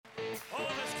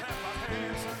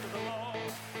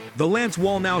The Lance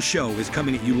Wallnau Show is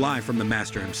coming at you live from the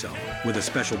Master himself, with a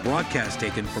special broadcast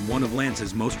taken from one of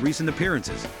Lance's most recent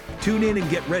appearances. Tune in and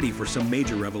get ready for some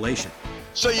major revelation.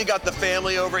 So you got the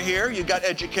family over here, you got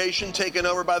education taken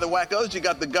over by the wackos, you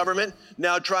got the government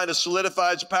now trying to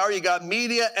solidify its power, you got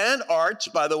media and arts.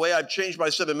 By the way, I've changed my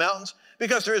 7 mountains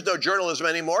because there is no journalism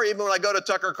anymore. Even when I go to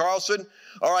Tucker Carlson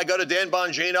or I go to Dan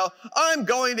Bongino, I'm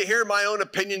going to hear my own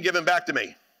opinion given back to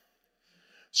me.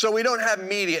 So we don't have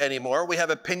media anymore, we have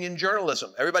opinion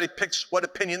journalism. Everybody picks what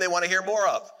opinion they want to hear more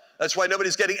of. That's why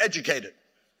nobody's getting educated.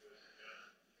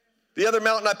 The other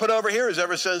mountain I put over here is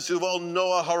ever since Yuval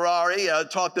Noah Harari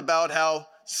talked about how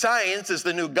science is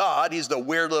the new God. He's the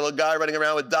weird little guy running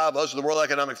around with Davos, the World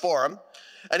Economic Forum.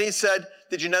 And he said,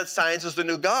 did you know science is the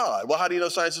new God? Well, how do you know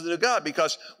science is the new God?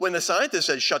 Because when the scientists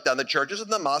said shut down the churches and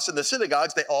the mosques and the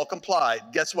synagogues, they all complied.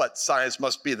 Guess what? Science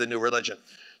must be the new religion.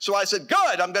 So I said,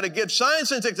 good, I'm going to give science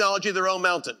and technology their own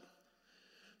mountain.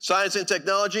 Science and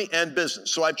technology and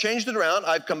business. So I've changed it around.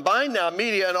 I've combined now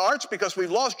media and arts because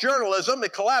we've lost journalism.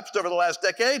 It collapsed over the last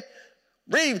decade.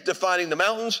 Redefining the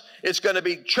mountains. It's going to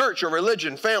be church or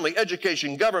religion, family,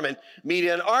 education, government.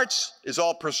 Media and arts is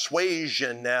all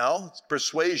persuasion now. It's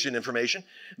persuasion information.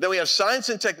 Then we have science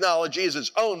and technology as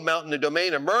its own mountain and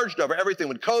domain, emerged over everything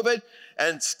with COVID.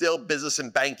 And still business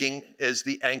and banking is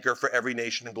the anchor for every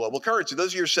nation and global currency.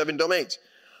 Those are your 7 domains.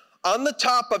 On the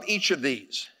top of each of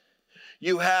these,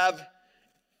 you have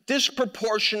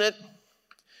disproportionate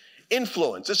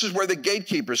influence. This is where the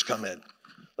gatekeepers come in.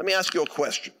 Let me ask you a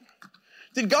question.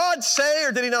 Did God say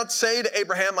or did he not say to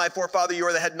Abraham, my forefather, you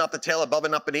are the head, not the tail, above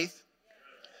and not beneath?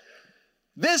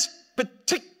 This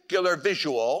particular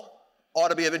visual ought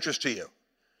to be of interest to you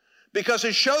because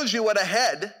it shows you what a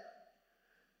head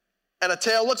and a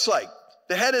tail looks like.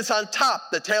 The head is on top,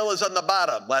 the tail is on the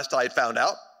bottom, last I found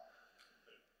out.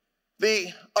 The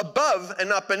above and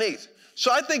not beneath.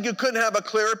 So I think you couldn't have a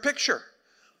clearer picture.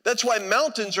 That's why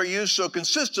mountains are used so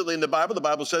consistently in the Bible. The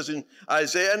Bible says in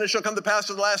Isaiah, and it shall come to pass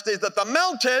in the last days that the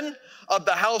mountain of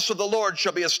the house of the Lord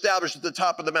shall be established at the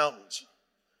top of the mountains.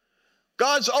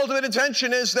 God's ultimate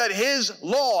intention is that his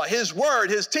law, his word,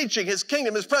 his teaching, his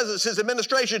kingdom, his presence, his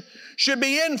administration should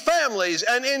be in families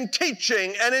and in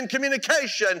teaching and in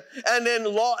communication and in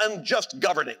law and just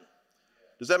governing.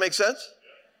 Does that make sense?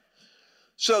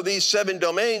 So these 7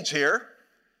 domains here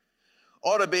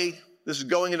ought to be, this is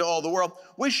going into all the world,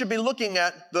 we should be looking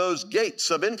at those gates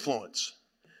of influence.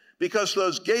 Because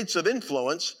those gates of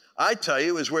influence, I tell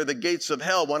you, is where the gates of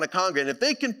hell want to congregate. And if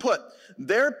they can put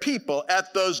their people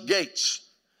at those gates,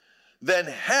 then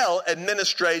hell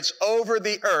administrates over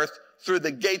the earth through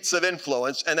the gates of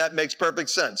influence, and that makes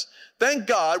perfect sense. Thank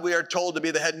God we are told to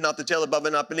be the head and not the tail, above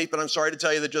and not beneath, but I'm sorry to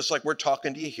tell you that just like we're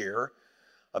talking to you here,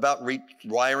 about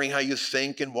rewiring how you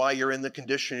think and why you're in the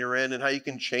condition you're in and how you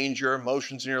can change your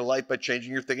emotions in your life by changing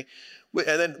your thinking. And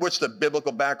then what's the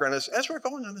biblical background? As we're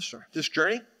going on this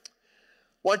journey, I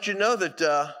want you to know that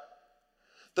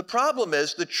the problem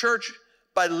is the church,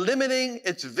 by limiting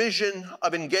its vision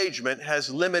of engagement, has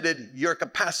limited your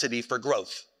capacity for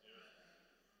growth.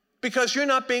 Because you're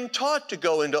not being taught to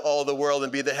go into all the world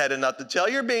and be the head and not the tail.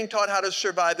 You're being taught how to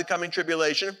survive the coming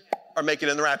tribulation or make it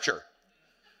in the rapture.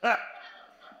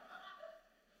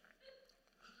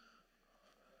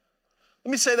 Let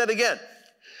me say that again.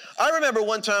 I remember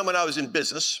one time when I was in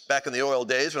business, back in the oil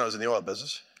days, when I was in the oil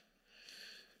business,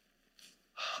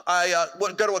 I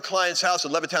would go to a client's house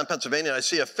in Levittown, Pennsylvania, and I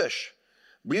see a fish,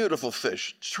 beautiful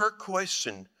fish, turquoise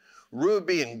and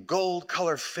ruby and gold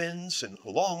color fins and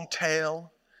long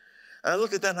tail. And I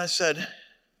looked at that and I said,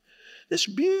 this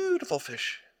beautiful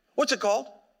fish, what's it called?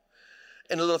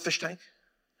 In a little fish tank.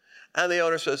 And the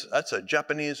owner says, that's a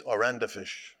Japanese oranda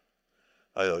fish.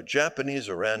 I go, Japanese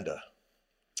oranda.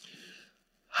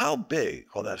 How big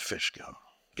will that fish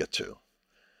get to?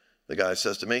 The guy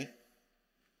says to me,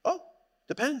 oh,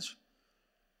 depends.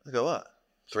 I go, what?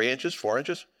 3 inches, 4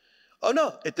 inches? Oh,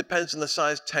 no, it depends on the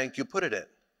size tank you put it in.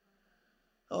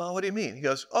 Oh, well, what do you mean? He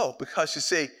goes, oh, because you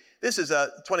see, this is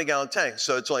a 20-gallon tank,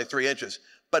 so it's only 3 inches.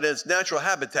 But in its natural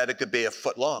habitat, it could be a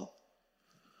foot long.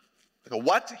 I go,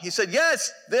 what? He said,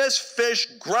 yes, this fish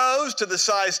grows to the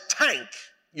size tank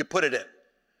you put it in.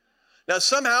 Now,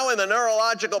 somehow in the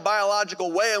neurological,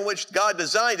 biological way in which God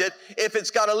designed it, if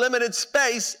it's got a limited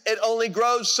space, it only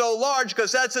grows so large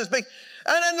because that's as big.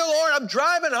 And then the Lord, I'm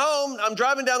driving home. I'm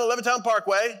driving down the Levittown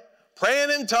Parkway,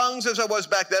 praying in tongues as I was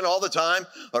back then all the time.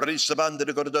 All of a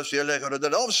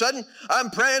sudden, I'm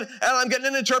praying and I'm getting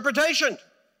an interpretation.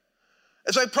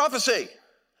 It's like prophecy.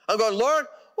 I'm going, Lord,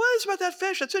 what is about that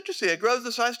fish? That's interesting. It grows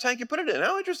the size tank you put it in.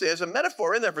 How interesting. There's a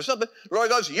metaphor in there for something. The Lord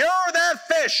goes, you're that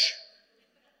fish.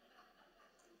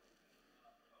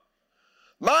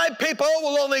 My people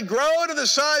will only grow to the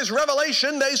size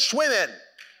revelation they swim in.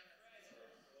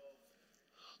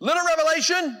 Little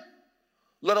revelation,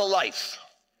 little life.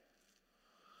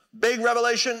 Big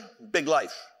revelation, big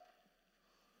life.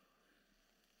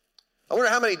 I wonder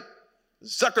how many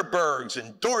Zuckerbergs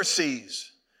and Dorseys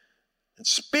and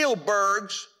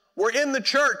Spielbergs were in the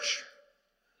church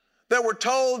that were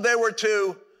told they were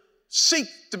to seek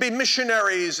to be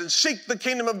missionaries and seek the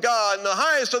kingdom of God, and the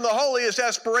highest and the holiest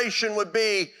aspiration would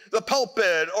be the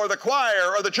pulpit or the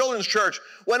choir or the children's church,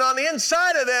 when on the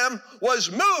inside of them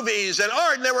was movies and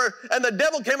art, and the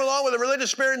devil came along with a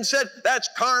religious spirit and said, that's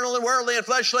carnal and worldly and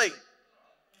fleshly.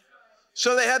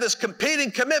 So they had this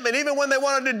competing commitment. Even when they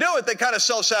wanted to do it, they kind of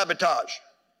self-sabotage.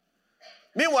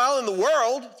 Meanwhile, in the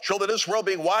world, children of this world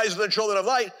being wiser than children of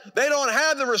light, they don't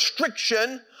have the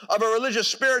restriction of a religious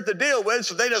spirit to deal with,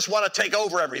 so they just want to take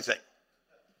over everything.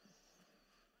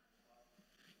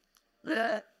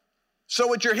 So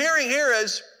what you're hearing here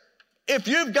is, if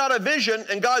you've got a vision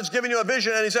and God's given you a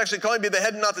vision and he's actually calling you to be the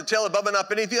head and not the tail, above and not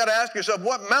beneath, you got to ask yourself,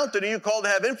 what mountain are you called to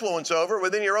have influence over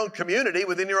within your own community,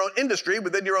 within your own industry,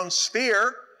 within your own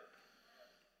sphere?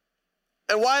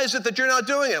 And why is it that you're not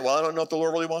doing it? Well, I don't know if the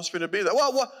Lord really wants me to be that.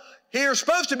 Well, you're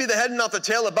supposed to be the head and not the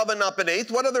tail, above and not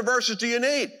beneath. What other verses do you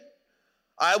need?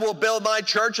 I will build my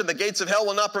church and the gates of hell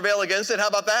will not prevail against it. How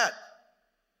about that?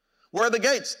 Where are the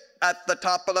gates? At the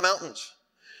top of the mountains.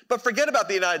 But forget about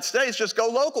the United States. Just go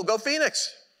local. Go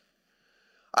Phoenix.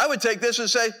 I would take this and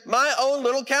say, my own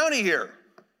little county here.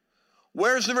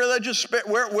 Where's the religious spirit?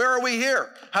 Where are we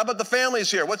here? How about the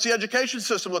families here? What's the education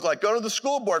system look like? Go to the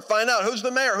school board. Find out who's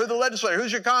the mayor, who's the legislator,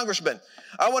 who's your congressman.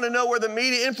 I want to know where the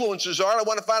media influences are. I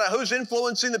want to find out who's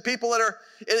influencing the people that are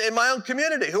in my own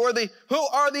community. Who are the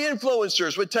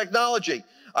influencers with technology?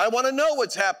 I want to know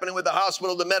what's happening with the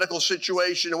hospital, the medical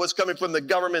situation, and what's coming from the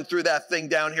government through that thing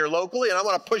down here locally. And I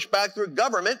want to push back through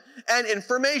government and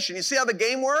information. You see how the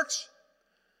game works?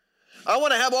 I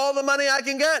want to have all the money I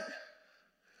can get.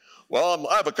 Well,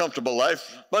 I have a comfortable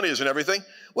life. Money isn't everything.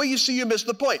 Well, you see, you missed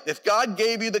the point. If God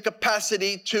gave you the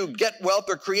capacity to get wealth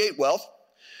or create wealth,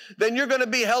 then you're going to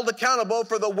be held accountable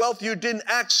for the wealth you didn't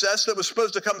access that was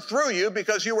supposed to come through you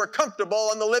because you were comfortable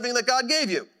on the living that God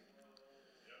gave you.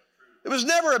 It was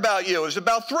never about you. It was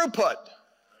about throughput.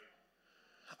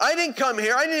 I didn't come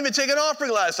here. I didn't even take an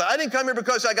offering last night. I didn't come here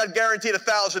because I got guaranteed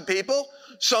 1,000 people.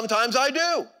 Sometimes I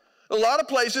do. A lot of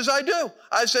places I do.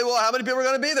 I say, well, how many people are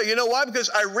going to be there? You know why? Because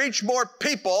I reach more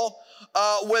people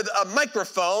with a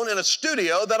microphone in a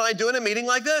studio than I do in a meeting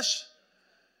like this.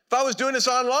 If I was doing this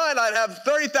online, I'd have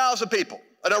 30,000 people,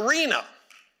 an arena.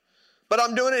 But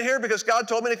I'm doing it here because God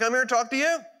told me to come here and talk to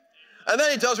you. And then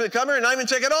he tells me to come here and not even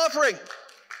take an offering.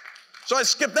 So I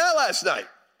skipped that last night.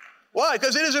 Why?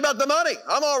 Because it isn't about the money.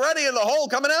 I'm already in the hole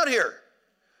coming out here.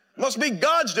 It must be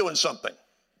God's doing something.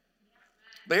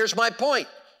 But here's my point.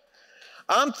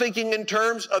 I'm thinking in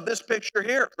terms of this picture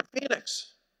here for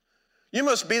Phoenix. You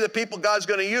must be the people God's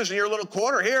going to use in your little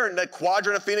corner here in that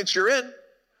quadrant of Phoenix you're in.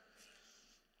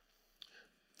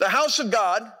 The house of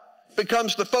God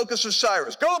becomes the focus of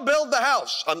Cyrus. Go build the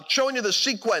house. I'm showing you the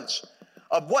sequence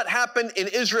of what happened in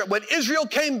Israel. When Israel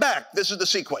came back, this is the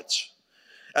sequence.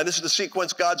 And this is the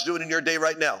sequence God's doing in your day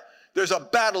right now. There's a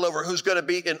battle over who's going to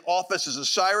be in office as a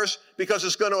Cyrus because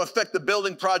it's going to affect the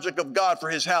building project of God for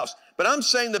his house. But I'm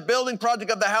saying the building project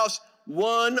of the house,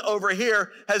 1 over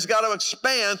here, has got to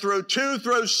expand through 2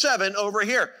 through 7 over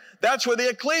here. That's where the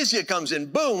ecclesia comes in.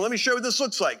 Boom, let me show you what this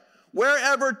looks like.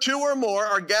 Wherever 2 or more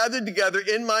are gathered together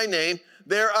in my name,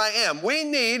 there I am. We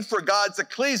need for God's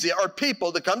ecclesia, or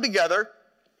people, to come together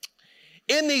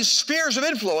in these spheres of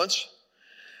influence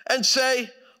and say,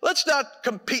 let's not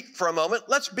compete for a moment.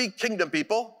 Let's be kingdom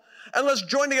people. And let's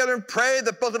join together and pray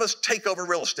that both of us take over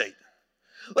real estate.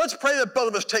 Let's pray that both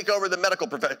of us take over the medical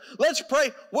profession. Let's pray,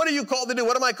 what are you called to do?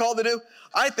 What am I called to do?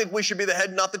 I think we should be the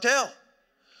head, not the tail.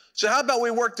 So how about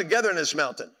we work together in this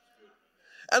mountain?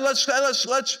 And let's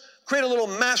create a little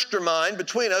mastermind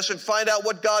between us and find out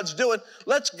what God's doing.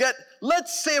 Let's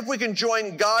see if we can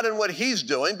join God in what he's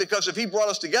doing, because if he brought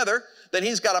us together, then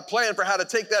he's got a plan for how to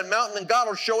take that mountain, and God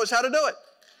will show us how to do it.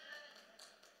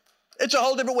 It's a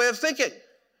whole different way of thinking.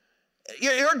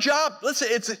 Your job, listen,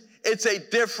 it's a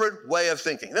different way of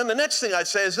thinking. Then the next thing I'd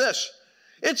say is this.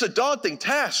 It's a daunting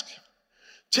task,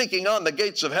 taking on the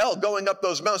gates of hell, going up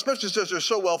those mountains, especially since they're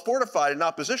so well fortified and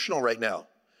oppositional right now.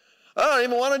 I don't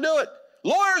even want to do it.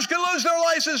 Lawyers can lose their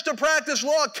license to practice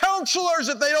law. Counselors,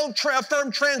 if they don't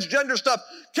affirm transgender stuff,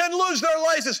 can lose their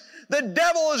license. The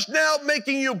devil is now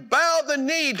making you bow the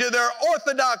knee to their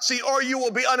orthodoxy, or you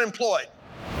will be unemployed.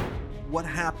 What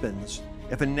happens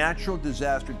if a natural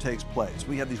disaster takes place?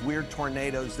 We have these weird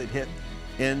tornadoes that hit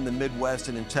in the Midwest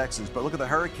and in Texas. But look at the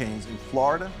hurricanes in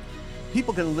Florida.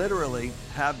 People can literally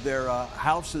have their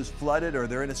houses flooded, or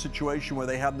they're in a situation where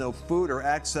they have no food or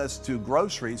access to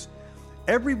groceries.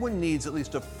 Everyone needs at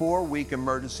least a 4-week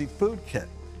emergency food kit.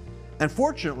 And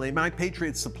fortunately, My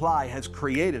Patriot Supply has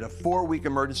created a 4-week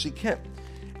emergency kit.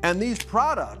 And these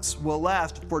products will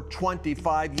last for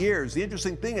 25 years. The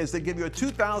interesting thing is they give you a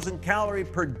 2,000 calorie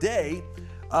per day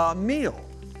meal.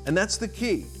 And that's the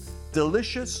key.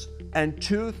 Delicious and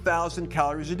 2,000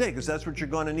 calories a day, because that's what you're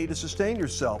going to need to sustain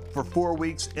yourself for 4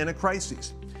 weeks in a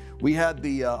crisis. We had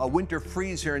a winter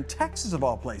freeze here in Texas, of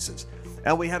all places,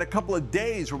 and we had a couple of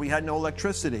days where we had no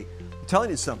electricity. I'm telling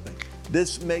you something,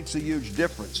 this makes a huge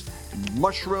difference.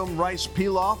 Mushroom rice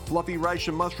pilaf, fluffy rice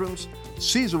and mushrooms,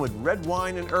 seasoned with red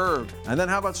wine and herb. And then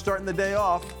how about starting the day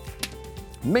off?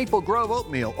 Maple Grove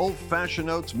oatmeal, old-fashioned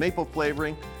oats, maple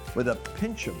flavoring with a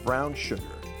pinch of brown sugar.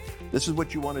 This is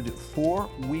what you want to do.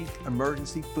 4-week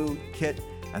emergency food kit,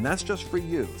 and that's just for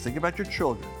you. Think about your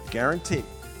children. Guarantee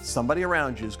somebody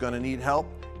around you is going to need help.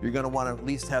 You're going to want to at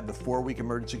least have the 4-week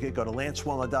emergency kit. Go to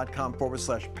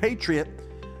lancewallnau.com/patriot.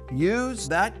 Use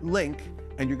that link,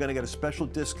 and you're going to get a special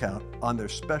discount on their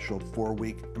special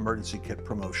 4-week emergency kit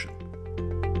promotion.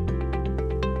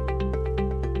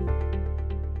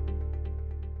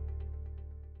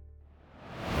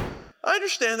 I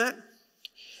understand that.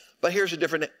 But here's a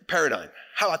different paradigm.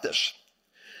 How about this?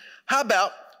 How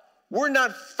about we're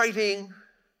not fighting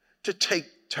to take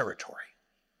territory,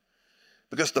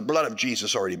 because the blood of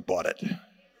Jesus already bought it.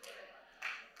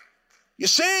 You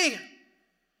see,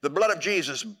 the blood of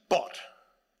Jesus bought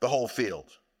the whole field.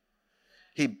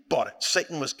 He bought it.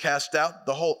 Satan was cast out.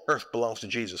 The whole earth belongs to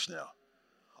Jesus now.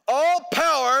 All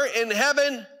power in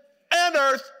heaven and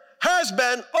earth has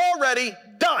been already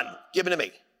done, given to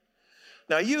me.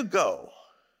 Now you go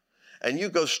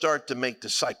start to make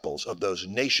disciples of those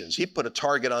nations. He put a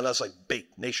target on us like bait,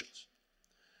 nations.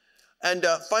 And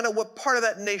find out what part of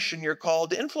that nation you're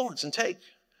called to influence and take,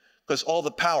 because all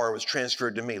the power was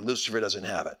transferred to me. Lucifer doesn't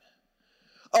have it.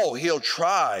 Oh, he'll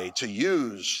try to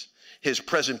use his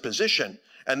present position,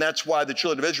 and that's why the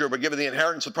children of Israel were given the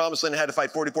inheritance of the promised land and had to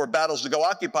fight 44 battles to go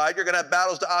occupy it. You're going to have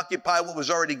battles to occupy what was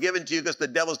already given to you, because the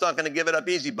devil's not going to give it up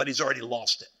easy, but he's already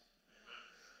lost it.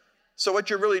 So what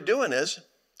you're really doing is,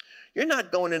 you're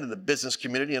not going into the business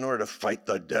community in order to fight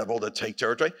the devil, to take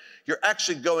territory. You're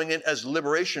actually going in as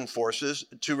liberation forces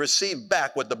to receive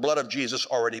back what the blood of Jesus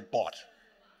already bought.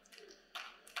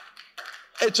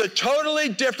 It's a totally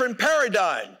different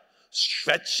paradigm.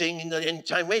 Stretching in the end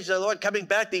time ways of the Lord, coming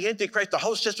back, the Antichrist, the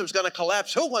whole system's going to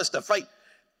collapse. Who wants to fight?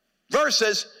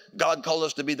 Versus, God called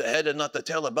us to be the head and not the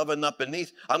tail, above and not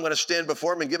beneath. I'm going to stand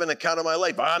before him and give an account of my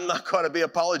life. I'm not going to be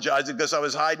apologizing because I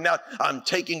was hiding out. I'm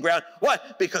taking ground.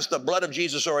 What? Because the blood of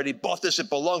Jesus already bought this. It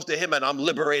belongs to him, and I'm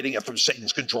liberating it from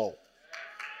Satan's control.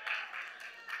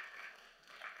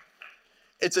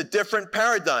 It's a different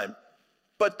paradigm.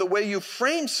 But the way you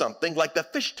frame something, like the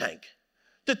fish tank,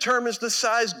 determines the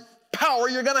size power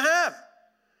you're going to have.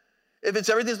 If it's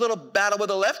everything's a little battle with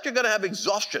the left, you're going to have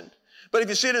exhaustion. But if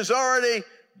you see it as already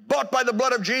bought by the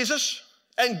blood of Jesus,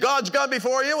 and God's gone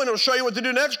before you, and it'll show you what to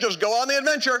do next, just go on the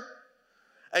adventure.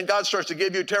 And God starts to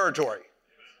give you territory.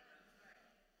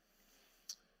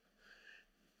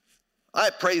 I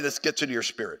pray this gets into your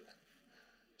spirit.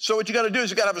 So what you got to do is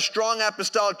you got to have a strong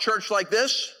apostolic church like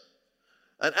this,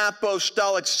 an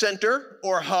apostolic center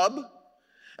or hub.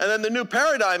 And then the new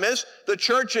paradigm is the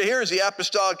church here is the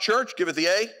apostolic church, give it the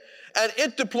A, and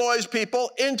it deploys people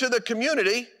into the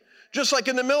community, just like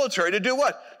in the military, to do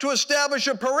what? To establish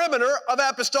a perimeter of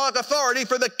apostolic authority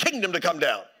for the kingdom to come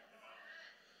down.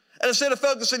 And instead of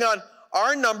focusing on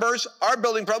our numbers, our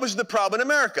building problems, is the problem in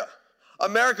America.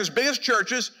 America's biggest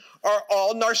churches are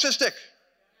all narcissistic.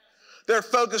 They're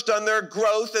focused on their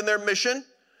growth and their mission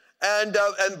and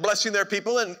blessing their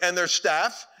people and their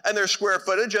staff and their square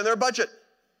footage and their budget.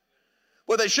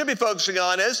 What they should be focusing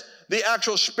on is the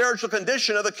actual spiritual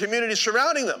condition of the community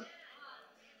surrounding them.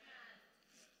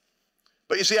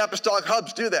 But you see, apostolic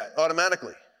hubs do that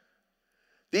automatically.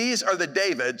 These are the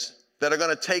Davids that are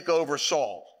going to take over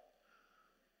Saul.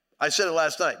 I said it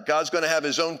last night. God's going to have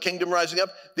his own kingdom rising up.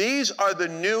 These are the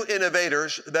new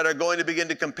innovators that are going to begin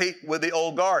to compete with the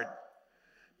old guard.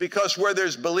 Because where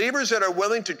there's believers that are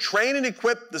willing to train and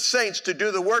equip the saints to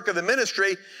do the work of the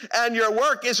ministry, and your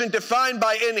work isn't defined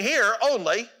by in here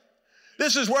only.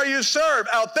 This is where you serve.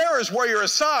 Out there is where you're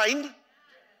assigned.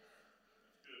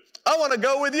 I want to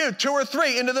go with you, 2 or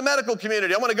 3, into the medical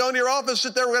community. I want to go into your office,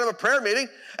 sit there, we're going to have a prayer meeting,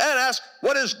 and ask,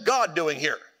 what is God doing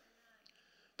here?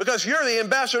 Because you're the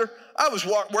ambassador. I was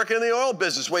working in the oil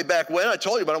business way back when. I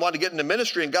told you, but I wanted to get into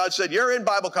ministry, and God said, you're in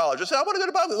Bible college. I said, I want to go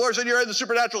to Bible. The Lord said, you're in the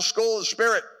supernatural school of the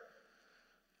Spirit.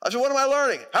 I said, what am I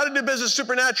learning? How to do business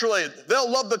supernaturally. They'll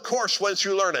love the course once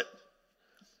you learn it.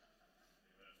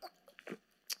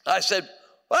 I said,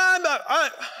 well,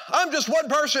 I'm just one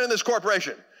person in this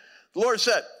corporation. The Lord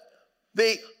said,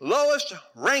 the lowest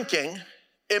ranking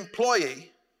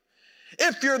employee,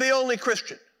 if you're the only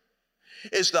Christian,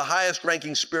 is the highest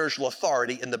ranking spiritual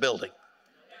authority in the building.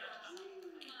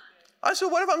 I said,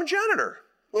 what if I'm a janitor?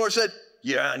 The Lord said,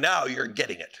 yeah, now you're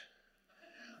getting it.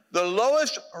 The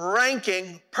lowest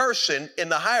ranking person in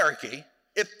the hierarchy,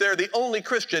 if they're the only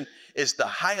Christian, is the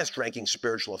highest ranking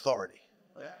spiritual authority.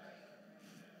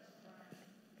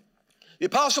 The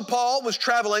Apostle Paul was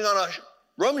traveling on a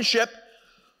Roman ship,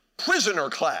 prisoner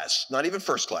class, not even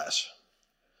first class,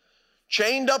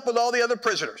 chained up with all the other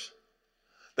prisoners.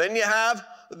 Then you have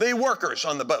the workers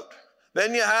on the boat.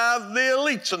 Then you have the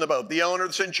elites on the boat, the owner,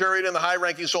 the centurion, and the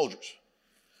high-ranking soldiers.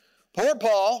 Poor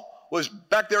Paul was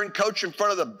back there in coach in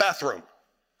front of the bathroom.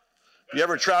 If you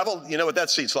ever traveled, you know what that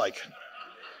seat's like.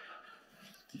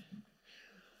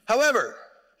 However,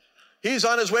 he's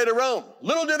on his way to Rome.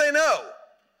 Little do they know,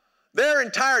 their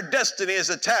entire destiny is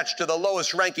attached to the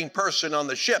lowest ranking person on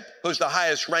the ship, who's the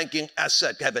highest ranking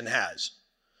asset heaven has.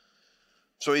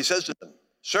 So he says to them,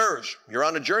 sirs, you're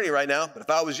on a journey right now, but if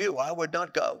I was you, I would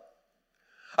not go.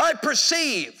 I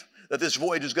perceive that this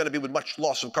voyage is going to be with much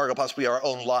loss of cargo, possibly our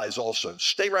own lives also.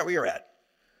 Stay right where you're at.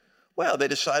 Well, they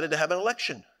decided to have an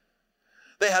election.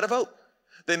 They had a vote.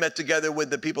 They met together with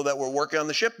the people that were working on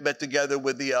the ship, met together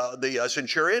with the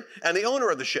centurion and the owner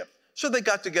of the ship. So they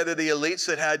got together the elites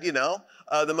that had,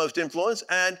 the most influence,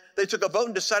 and they took a vote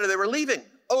and decided they were leaving,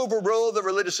 overruled the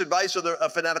religious advice of a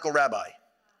fanatical rabbi.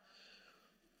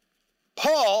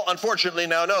 Paul, unfortunately,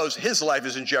 now knows his life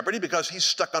is in jeopardy because he's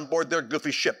stuck on board their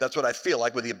goofy ship. That's what I feel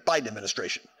like with the Biden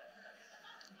administration.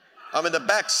 I'm in the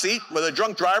back seat with a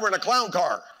drunk driver in a clown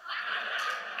car.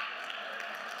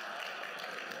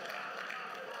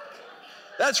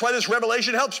 That's why this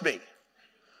revelation helps me.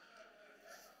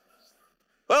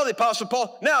 Well, the Apostle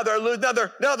Paul, now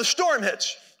the storm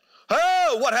hits.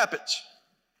 Oh, what happens?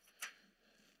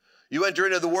 You enter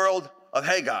into the world of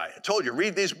Haggai. I told you,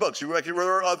 read these books. You enter into the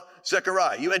world of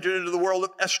Zechariah. You enter into the world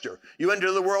of Esther. You enter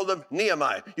into the world of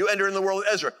Nehemiah. You enter into the world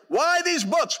of Ezra. Why these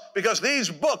books? Because these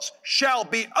books shall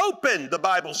be opened, the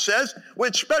Bible says,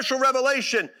 with special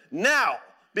revelation now,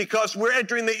 because we're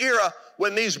entering the era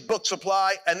when these books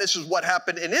apply, and this is what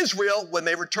happened in Israel when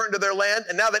they returned to their land,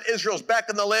 and now that Israel's back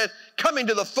in the land, coming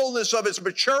to the fullness of its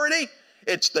maturity,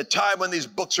 it's the time when these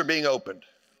books are being opened.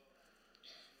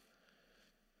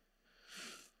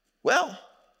 Well,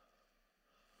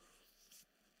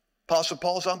 Apostle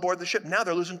Paul's on board the ship. Now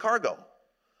they're losing cargo.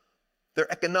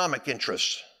 Their economic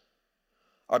interests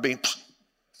are being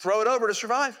thrown over to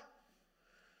survive.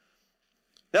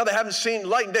 Now they haven't seen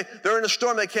light and day. They're in a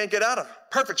storm they can't get out of.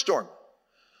 Perfect storm.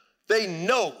 They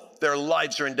know their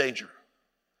lives are in danger.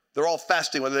 They're all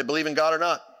fasting, whether they believe in God or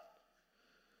not.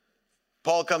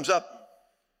 Paul comes up,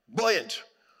 buoyant,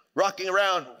 rocking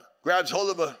around, grabs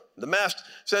hold of the mast,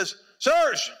 says,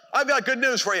 sirs, I've got good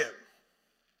news for you.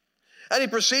 And he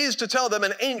proceeds to tell them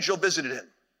an angel visited him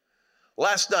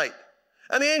last night.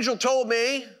 And the angel told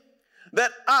me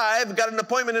that I've got an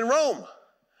appointment in Rome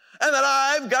and that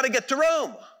I've got to get to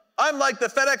Rome. I'm like the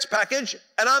FedEx package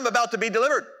and I'm about to be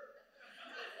delivered.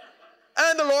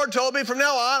 And the Lord told me from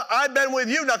now on, I've been with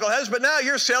you, knuckleheads, but now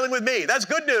you're sailing with me. That's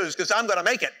good news because I'm going to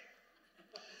make it.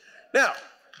 Now,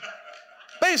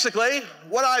 basically,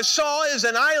 what I saw is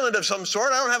an island of some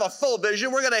sort. I don't have a full vision.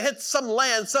 We're going to hit some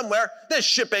land somewhere. This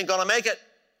ship ain't going to make it.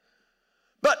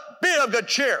 But be of good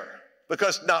cheer,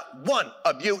 because not one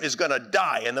of you is going to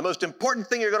die. And the most important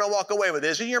thing you're going to walk away with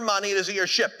isn't your money, it isn't your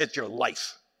ship, it's your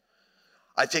life.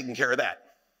 I've taken care of that.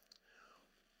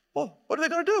 Well, what are they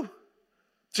going to do?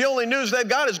 The only news they've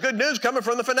got is good news coming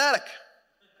from the fanatic.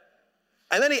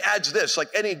 And then he adds this, like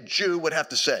any Jew would have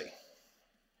to say.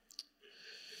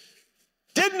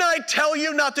 Didn't I tell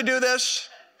you not to do this?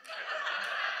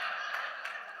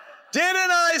 Didn't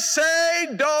I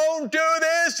say don't do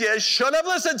this? You should have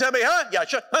listened to me, huh? Yeah,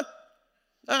 should.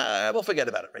 Huh? We'll forget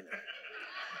about it right now.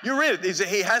 You read it.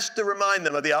 He has to remind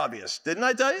them of the obvious. Didn't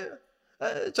I tell you?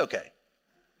 It's okay.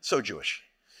 So Jewish.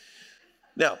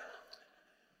 Now,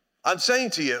 I'm saying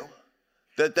to you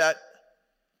that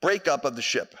breakup of the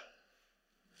ship,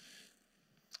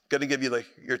 going to give you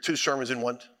your two sermons in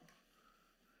one.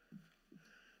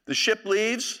 The ship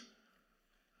leaves,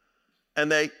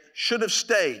 and they should have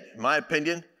stayed, in my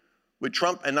opinion, with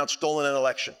Trump and not stolen an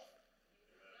election.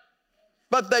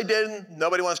 But they didn't.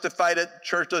 Nobody wants to fight it.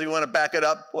 Church doesn't even want to back it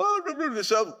up.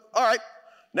 So, all right.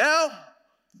 Now,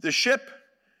 the ship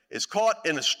is caught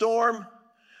in a storm,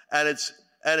 and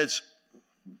it's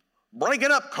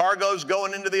breaking up. Cargo's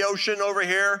going into the ocean over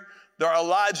here. Our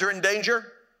lives are in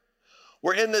danger.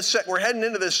 We're heading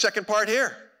into this second part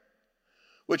here,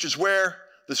 which is where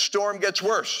the storm gets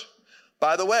worse.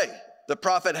 By the way, the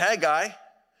prophet Haggai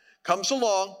comes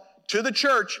along to the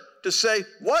church to say,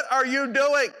 what are you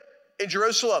doing in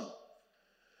Jerusalem?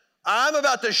 I'm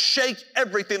about to shake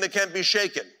everything that can be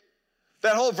shaken.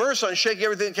 That whole verse on shaking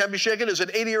everything that can be shaken is an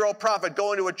 80-year-old prophet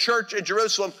going to a church in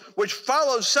Jerusalem which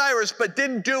follows Cyrus but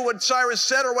didn't do what Cyrus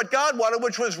said or what God wanted,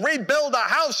 which was rebuild a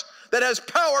house that has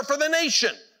power for the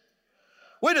nation.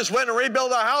 We just went and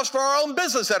rebuilt our house for our own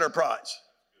business enterprise.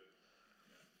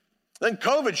 Then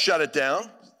COVID shut it down.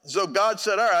 So God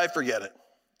said, all right, forget it.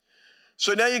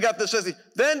 So now you got this.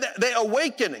 Then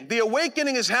the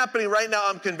awakening is happening right now,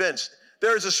 I'm convinced.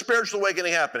 There is a spiritual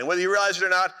awakening happening. Whether you realize it or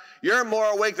not, you're more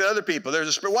awake than other people.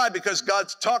 Why? Because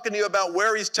God's talking to you about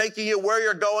where he's taking you, where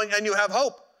you're going, and you have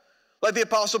hope. Like the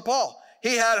Apostle Paul.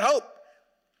 He had hope.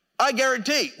 I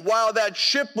guarantee, while that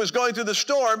ship was going through the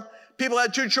storm, people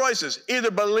had two choices. Either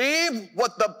believe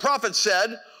what the prophet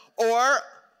said or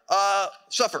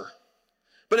suffer.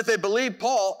 But if they believed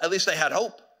Paul, at least they had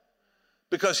hope.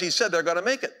 Because he said they're going to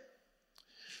make it.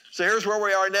 So here's where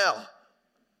we are now.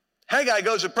 Haggai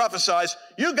goes and prophesies,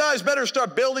 you guys better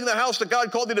start building the house that God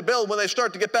called you to build. When they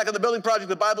start to get back on the building project,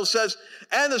 the Bible says,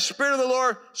 and the Spirit of the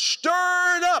Lord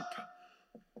stirred up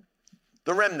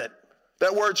the remnant.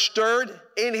 That word stirred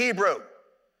in Hebrew,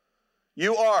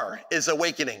 is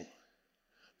awakening.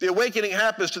 The awakening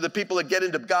happens to the people that get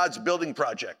into God's building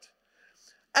project.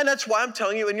 And that's why I'm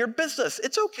telling you in your business,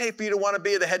 it's okay for you to want to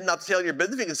be the head and not the tail in your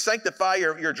business. You can sanctify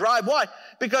your drive. Why?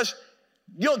 Because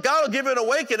God will give you an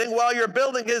awakening while you're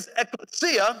building his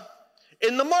ecclesia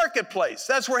in the marketplace.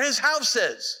 That's where his house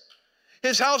is.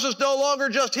 His house is no longer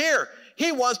just here.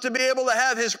 He wants to be able to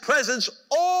have his presence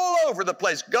all over the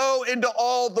place. Go into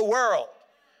all the world.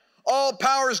 All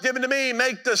power is given to me.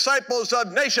 Make disciples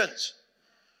of nations.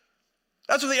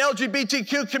 That's what the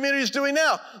LGBTQ community is doing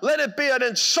now. Let it be an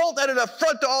insult and an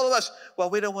affront to all of us. Well,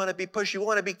 we don't want to be pushy. We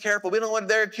want to be careful. We don't want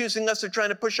they're accusing us of trying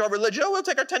to push our religion. Oh, we'll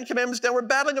take our 10 Commandments down. We're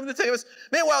battling over the 10 Commandments.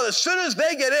 Meanwhile, as soon as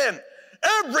they get in,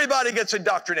 everybody gets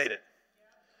indoctrinated.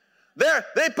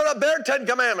 They put up their 10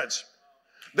 Commandments.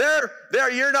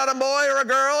 You're not a boy or a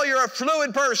girl. You're a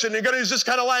fluid person. You're going to use this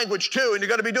kind of language too, and you're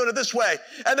going to be doing it this way.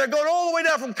 And they're going all the way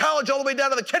down from college all the way down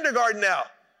to the kindergarten now.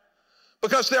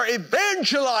 Because they're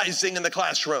evangelizing in the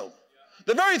classroom.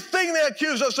 The very thing they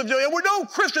accuse us of doing. And we're no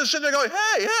Christians sitting there going,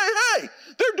 hey,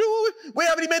 we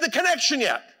haven't even made the connection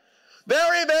yet.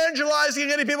 They're evangelizing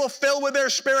and getting people filled with their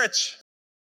spirits.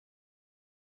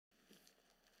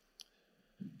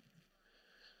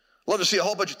 Love to see a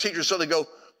whole bunch of teachers suddenly go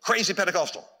crazy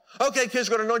Pentecostal. Okay, kids,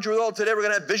 we're going to anoint you with oil today. We're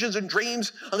going to have visions and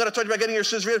dreams. I'm going to talk to you about getting your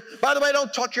sins forgiven. By the way,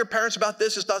 don't talk to your parents about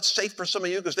this. It's not safe for some of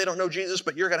you because they don't know Jesus,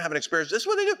 but you're going to have an experience. This is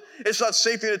what they do. It's not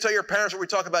safe for you to tell your parents what we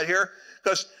talk about here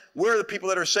because we're the people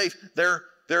that are safe. They're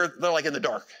like in the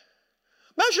dark.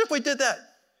 Imagine if we did that.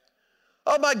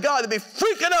 Oh my God, they'd be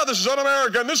freaking out. This is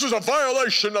un-American. This is a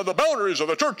violation of the boundaries of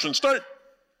the church and state.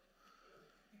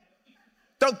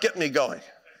 Don't get me going.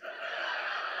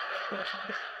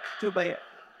 Too bad.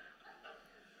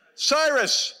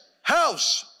 Cyrus,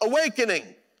 house, awakening,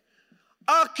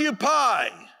 occupy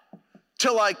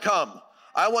till I come.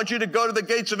 I want you to go to the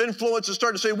gates of influence and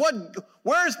start to say,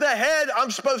 where's the head I'm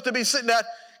supposed to be sitting at?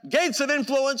 Gates of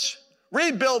influence,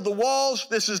 rebuild the walls.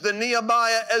 This is the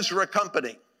Nehemiah Ezra company.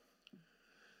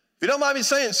 If you don't mind me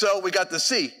saying so, we got the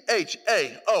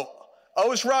C-H-A-O.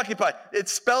 O is for occupy. It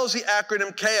spells the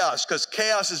acronym chaos because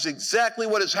chaos is exactly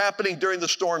what is happening during the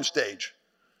storm stage.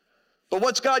 But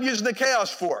what's God using the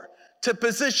chaos for? To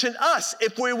position us,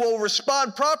 if we will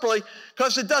respond properly,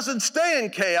 because it doesn't stay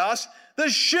in chaos. The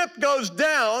ship goes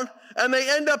down, and they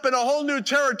end up in a whole new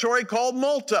territory called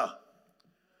Malta.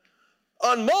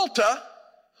 On Malta,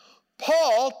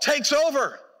 Paul takes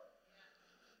over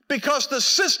because the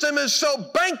system is so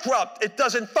bankrupt, it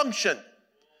doesn't function.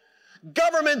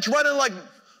 Government's running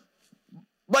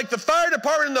like the fire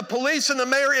department and the police and the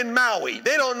mayor in Maui.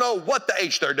 They don't know what the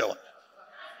H they're doing.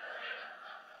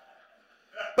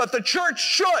 But the church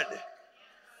should.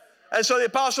 And so the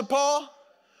Apostle Paul,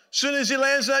 as soon as he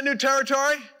lands in that new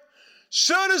territory,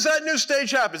 soon as that new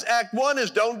stage happens, Act 1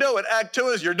 is don't do it. Act 2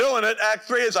 is you're doing it. Act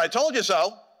 3 is I told you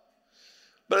so.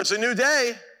 But it's a new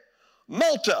day.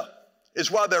 Malta is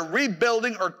while they're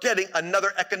rebuilding or getting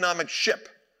another economic ship.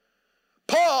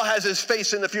 Paul has his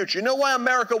face in the future. You know why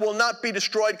America will not be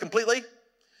destroyed completely?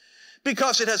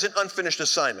 Because it has an unfinished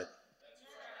assignment.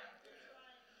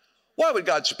 Why would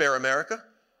God spare America?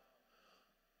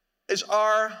 Is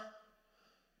our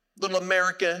little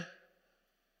America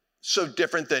so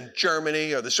different than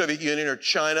Germany or the Soviet Union or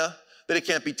China that it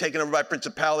can't be taken over by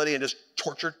principality and just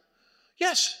tortured?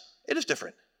 Yes, it is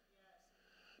different.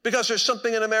 Because there's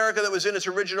something in America that was in its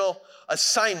original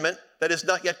assignment that is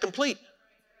not yet complete.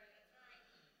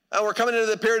 And we're coming into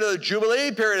the period of the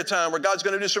Jubilee period of time where God's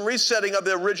going to do some resetting of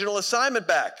the original assignment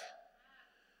back.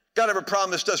 God never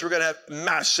promised us we're going to have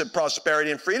massive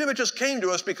prosperity and freedom. It just came to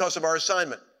us because of our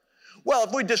assignment. Well,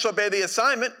 if we disobey the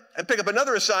assignment and pick up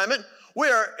another assignment, we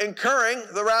are incurring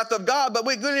the wrath of God, but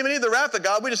we don't even need the wrath of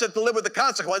God. We just have to live with the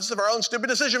consequences of our own stupid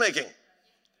decision-making.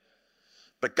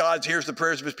 But God hears the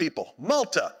prayers of his people.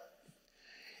 Malta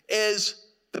is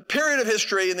the period of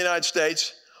history in the United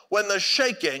States when the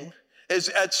shaking is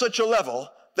at such a level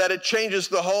that it changes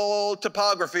the whole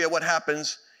topography of what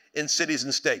happens in cities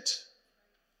and states.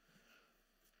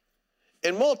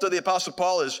 In Malta, the Apostle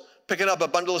Paul is picking up a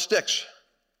bundle of sticks.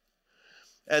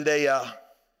 And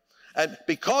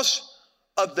because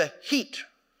of the heat,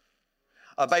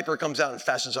 a viper comes out and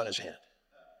fastens on his hand.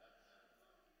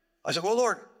 I said, well,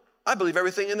 Lord, I believe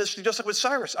everything in this, just like with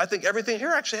Cyrus. I think everything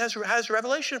here actually has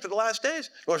revelation for the last days.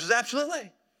 The Lord says,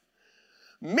 absolutely.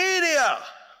 Media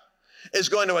is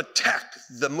going to attack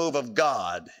the move of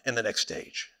God in the next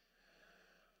stage.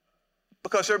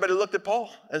 Because everybody looked at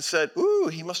Paul and said, ooh,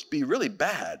 he must be really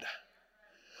bad.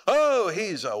 Oh,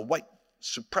 he's a white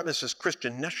supremacist,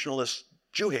 Christian, nationalist,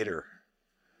 Jew hater.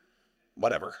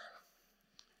 Whatever.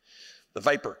 The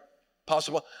viper.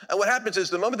 Possible. And what happens is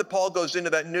the moment that Paul goes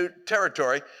into that new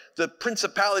territory, the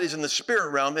principalities in the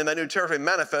spirit realm in that new territory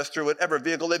manifest through whatever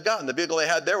vehicle they've gotten. The vehicle they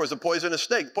had there was a poisonous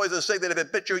snake. Poisonous snake that if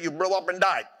it bit you, you blow up and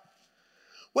die.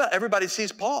 Well, everybody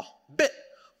sees Paul bit.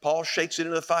 Paul shakes it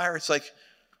into the fire. It's like,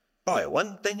 boy,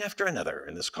 one thing after another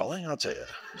in this calling, I'll tell you.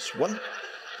 This one,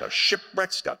 got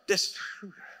shipwrecks, got this.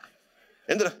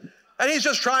 And he's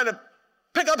just trying to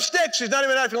pick up sticks. He's not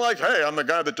even acting like, hey, I'm the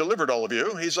guy that delivered all of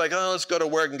you. He's like, oh, let's go to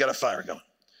work and get a fire going.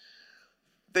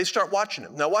 They start watching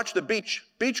him. Now watch the beach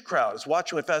crowd is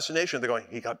watching with fascination. They're going,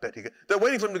 he got bit. They're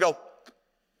waiting for him to go,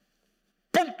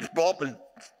 boom, up and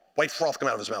white froth come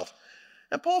out of his mouth.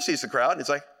 And Paul sees the crowd and he's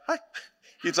like, hi.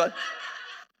 He's like,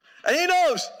 and he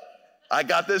knows, I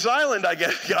got this island, I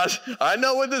guess, guys. I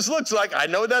know what this looks like. I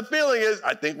know what that feeling is.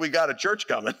 I think we got a church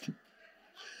coming.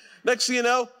 Next thing you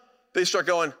know, they start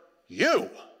going, you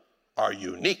are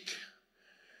unique.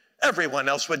 Everyone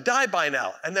else would die by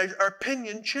now. And their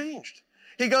opinion changed.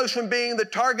 He goes from being the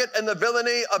target and the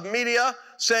villainy of media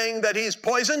saying that he's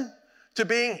poison to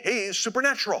being he's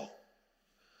supernatural.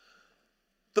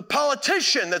 The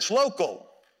politician that's local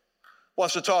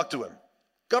wants to talk to him.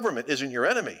 Government isn't your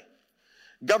enemy.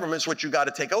 Government's what you got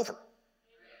to take over.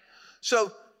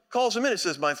 So calls him in and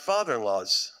says, my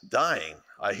father-in-law's dying.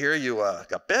 I hear you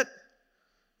got bit.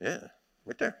 Yeah,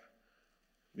 right there.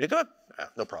 You good?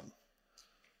 No problem.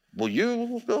 Will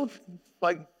you go,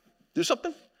 do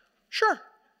something? Sure.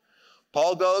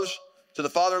 Paul goes to the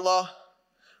father-in-law,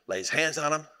 lays hands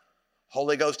on him,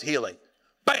 Holy Ghost healing.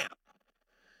 Bam!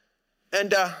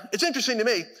 And it's interesting to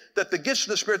me that the gifts of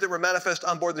the Spirit that were manifest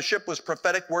on board the ship was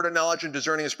prophetic, word of knowledge, and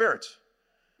discerning of spirits.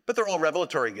 But they're all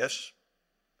revelatory gifts.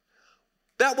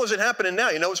 That wasn't happening now.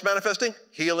 You know what's manifesting?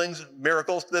 Healings,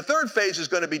 miracles. The third phase is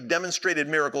going to be demonstrated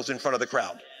miracles in front of the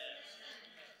crowd.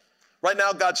 Right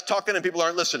now, God's talking and people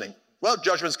aren't listening. Well,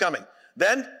 judgment's coming.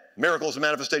 Then, miracles and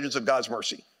manifestations of God's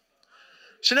mercy.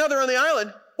 So now they're on the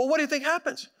island. Well, what do you think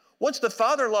happens? Once the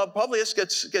father-in-law of Publius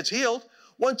gets healed,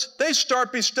 once they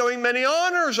start bestowing many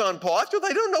honors on Paul, after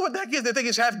they don't know what that is, they think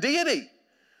he's half deity.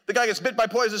 The guy gets bit by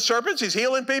poisonous serpents, he's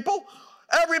healing people.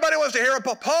 Everybody wants to hear him.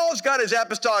 Paul's got his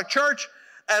apostolic church,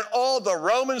 and all the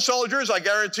Roman soldiers, I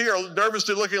guarantee, are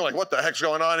nervously looking like, what the heck's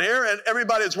going on here? And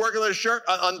everybody that's working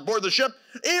on board the ship,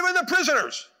 even the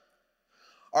prisoners,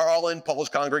 are all in Paul's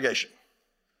congregation.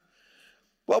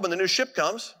 Well, when the new ship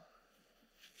comes,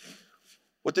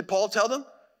 what did Paul tell them?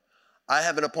 I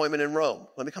have an appointment in Rome.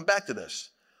 Let me come back to this.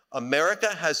 America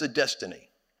has a destiny.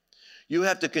 You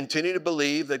have to continue to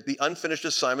believe that the unfinished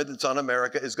assignment that's on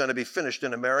America is going to be finished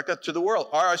in America to the world.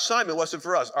 Our assignment wasn't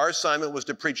for us. Our assignment was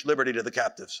to preach liberty to the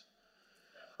captives.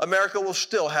 America will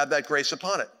still have that grace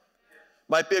upon it.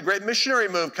 Might be a great missionary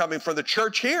move coming from the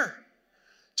church here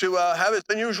to have its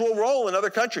unusual role in other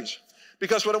countries.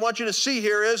 Because what I want you to see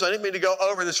here is, I didn't mean to go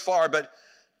over this far, but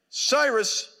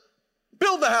Cyrus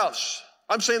built the house.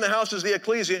 I'm saying the house is the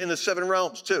ecclesia in the 7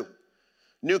 realms too.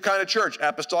 New kind of church,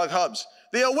 apostolic hubs.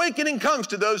 The awakening comes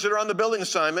to those that are on the building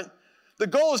assignment. The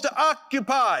goal is to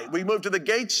occupy. We moved to the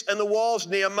gates and the walls.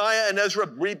 Nehemiah and Ezra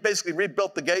basically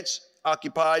rebuilt the gates,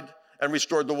 occupied, and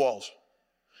restored the walls.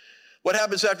 What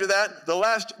happens after that? The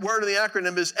last word of the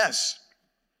acronym is S.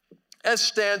 S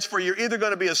stands for you're either going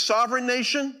to be a sovereign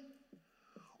nation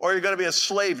or you're going to be a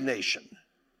slave nation.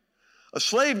 A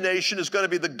slave nation is going to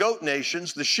be the goat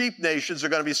nations. The sheep nations are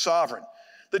going to be sovereign.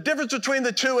 The difference between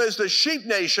the two is the sheep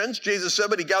nations, Jesus said,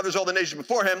 but he gathers all the nations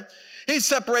before him. He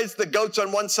separates the goats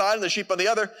on one side and the sheep on the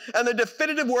other. And the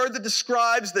definitive word that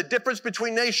describes the difference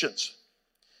between nations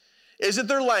isn't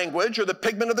their language or the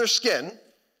pigment of their skin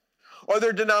or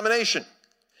their denomination.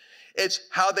 It's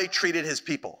how they treated his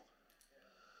people.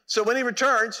 So when he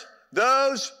returns,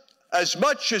 those, as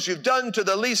much as you've done to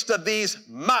the least of these,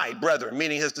 my brethren,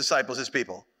 meaning his disciples, his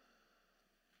people,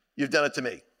 you've done it to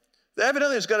me.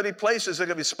 Evidently, there's going to be places, there are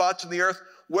going to be spots in the earth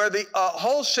where the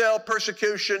wholesale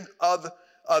persecution of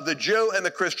the Jew and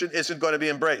the Christian isn't going to be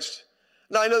embraced.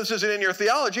 Now, I know this isn't in your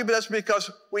theology, but that's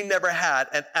because we never had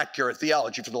an accurate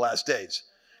theology for the last days.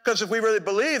 Because if we really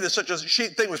believed that such a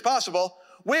thing was possible,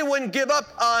 we wouldn't give up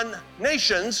on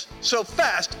nations so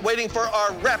fast, waiting for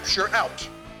our rapture out.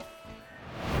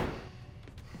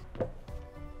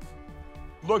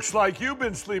 Looks like you've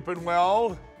been sleeping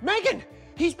well. Megan,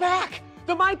 he's back.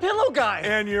 The MyPillow guy.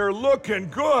 And you're looking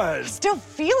good. Still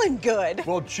feeling good.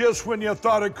 Well, just when you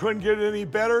thought it couldn't get any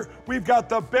better, we've got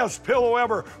the best pillow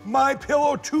ever,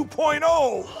 MyPillow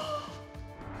 2.0.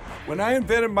 When I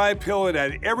invented MyPillow, it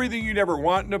had everything you'd ever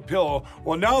want in a pillow.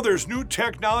 Well, now there's new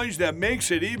technology that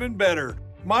makes it even better.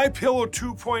 MyPillow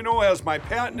 2.0 has my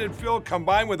patented fill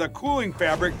combined with a cooling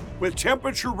fabric with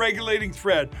temperature-regulating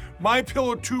thread.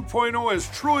 MyPillow 2.0 is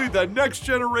truly the next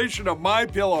generation of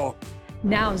MyPillow.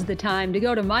 Now's the time to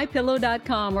go to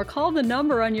MyPillow.com or call the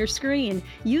number on your screen.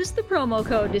 Use the promo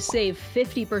code to save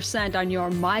 50% on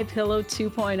your MyPillow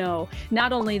 2.0.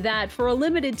 Not only that, for a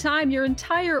limited time, your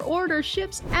entire order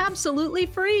ships absolutely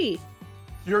free.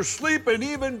 You're sleeping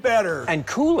even better. And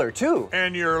cooler, too.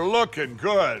 And you're looking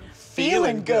good.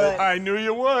 Feeling good. I knew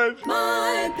you would.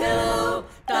 MyPillow.com.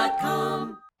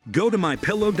 Go to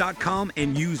mypillow.com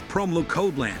and use promo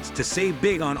code Lance to save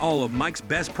big on all of Mike's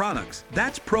best products.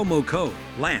 That's promo code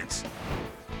Lance.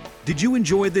 Did you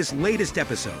enjoy this latest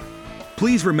episode?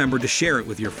 Please remember to share it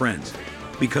with your friends,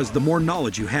 because the more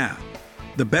knowledge you have,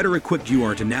 the better equipped you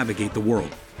are to navigate the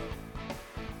world.